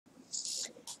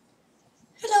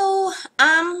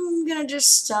I'm going to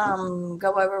just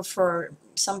go over, for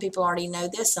some people already know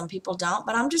this, some people don't,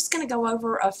 but I'm just going to go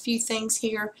over a few things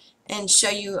here and show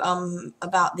you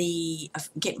about the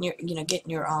getting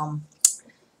your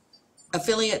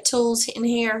affiliate tools in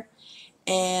here,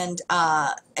 and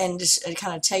just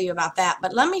kind of tell you about that.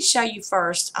 But let me show you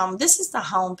first. This is the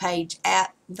home page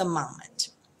at the moment.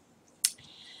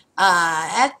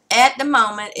 At the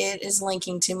moment, it is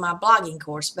linking to my blogging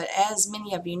course, but as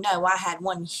many of you know, I had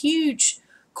one huge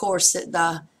course that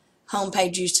the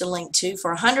homepage used to link to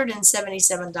for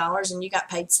 $177, and you got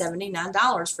paid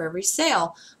 $79 for every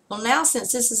sale. Well, now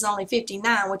since this is only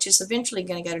 $59, which is eventually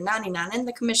going to go to $99, and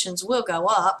the commissions will go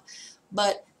up,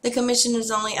 but the commission is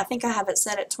only, I think I have it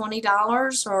set at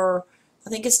 $20, or I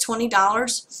think it's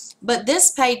 $20. But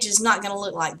this page is not going to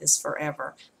look like this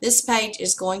forever. This page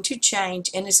is going to change,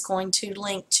 and it's going to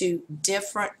link to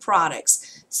different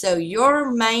products. So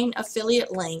your main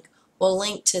affiliate link will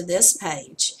link to this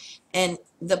page. And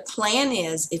the plan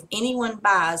is, if anyone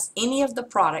buys any of the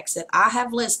products that I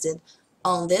have listed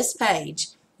on this page,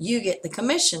 you get the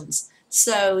commissions.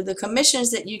 So the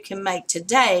commissions that you can make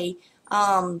today,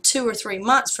 2 or 3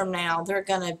 months from now, they're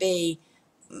going to be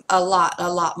a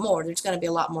lot more. There's going to be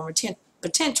a lot more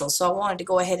potential. So I wanted to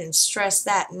go ahead and stress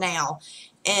that now.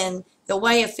 And the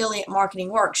way affiliate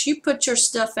marketing works, you put your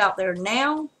stuff out there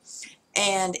now,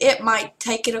 and it might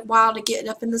take it a while to get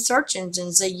up in the search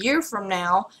engines. A year from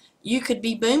now, you could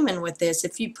be booming with this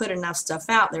if you put enough stuff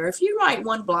out there. If you write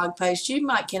one blog post, you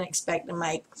can expect to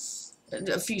make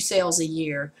a few sales a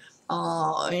year,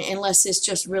 unless it's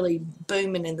just really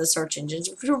booming in the search engines.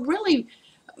 To really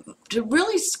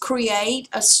create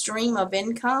a stream of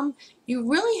income, you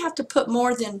really have to put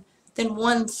more than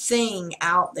one thing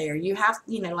out there. You have,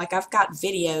 like I've got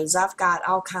videos, I've got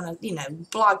all kind of,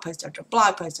 blog post after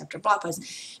blog post after blog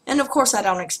post. And of course, I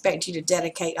don't expect you to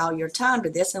dedicate all your time to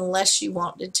this unless you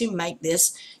wanted to make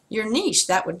this your niche.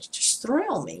 That would just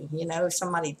thrill me, if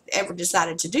somebody ever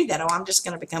decided to do that. Oh, I'm just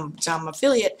going to become a pajama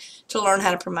affiliate to learn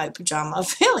how to promote pajama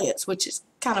affiliates, which is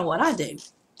kind of what I do.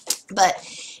 But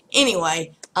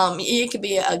anyway, it could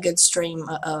be a good stream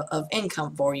of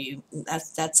income for you.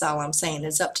 That's all I'm saying.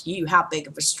 It's up to you how big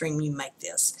of a stream you make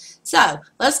this. So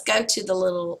let's go to the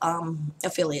little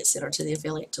affiliate center, to the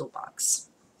affiliate toolbox.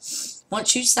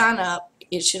 Once you sign up,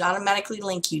 it should automatically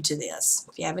link you to this.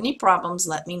 If you have any problems,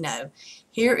 let me know.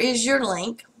 Here is your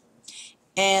link.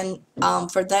 And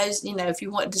for those, if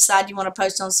you decide you want to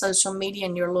post on social media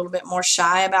and you're a little bit more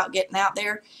shy about getting out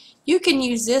there, you can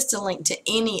use this to link to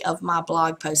any of my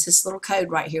blog posts, this little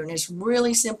code right here. And it's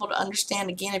really simple to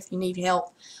understand. Again, if you need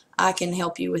help, I can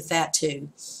help you with that too.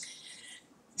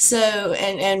 So,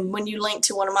 and when you link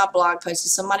to one of my blog posts,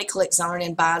 if somebody clicks on it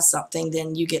and buys something,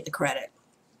 then you get the credit.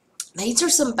 These are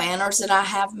some banners that I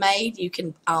have made. You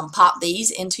can pop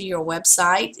these into your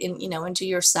website, into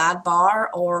your sidebar,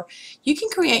 or you can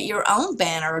create your own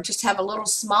banner, or just have a little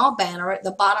small banner at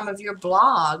the bottom of your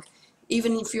blog.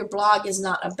 Even if your blog is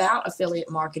not about affiliate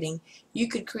marketing, you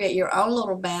could create your own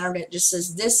little banner that just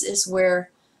says, this is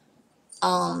where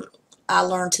I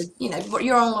learned to,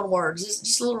 your own little words. It's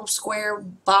just a little square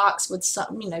box with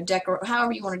something, decorate,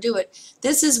 however you want to do it.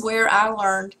 This is where I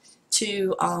learned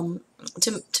to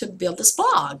build this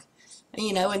blog.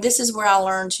 And this is where I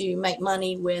learned to make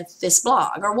money with this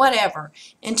blog, or whatever.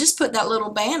 And just put that little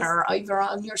banner either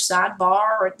on your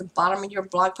sidebar or at the bottom of your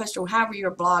blog post, or however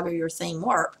your blog or your theme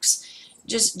works.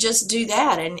 Just do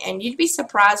that, and you'd be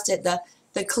surprised at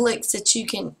the clicks that you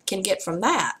can get from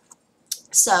that.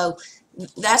 So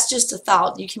that's just a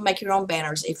thought. You can make your own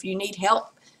banners. If you need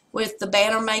help with the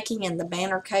banner making and the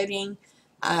banner coding,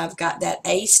 I've got that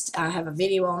aced. I have a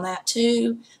video on that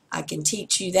too. I can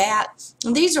teach you that.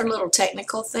 And these are little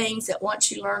technical things that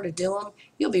once you learn to do them,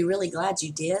 you'll be really glad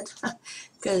you did,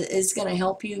 because it's going to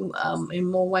help you in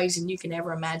more ways than you can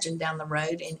ever imagine down the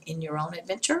road in your own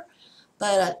adventure.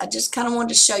 But I just kind of wanted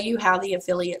to show you how the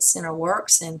Affiliate Center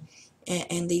works and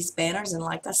these banners. And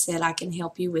like I said, I can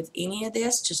help you with any of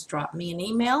this. Just drop me an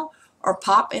email or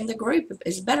pop in the group.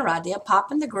 It's a better idea.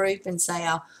 Pop in the group and say,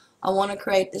 I want to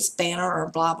create this banner, or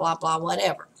blah, blah, blah,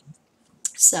 whatever.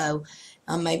 So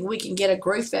maybe we can get a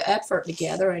group effort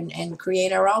together and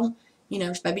create our own,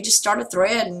 maybe just start a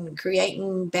thread and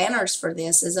creating banners for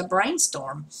this as a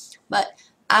brainstorm. But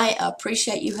I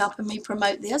appreciate you helping me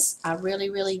promote this. I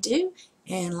really, really do.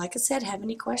 And like I said, have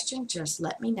any questions, just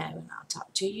let me know, and I'll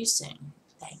talk to you soon.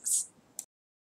 Thanks.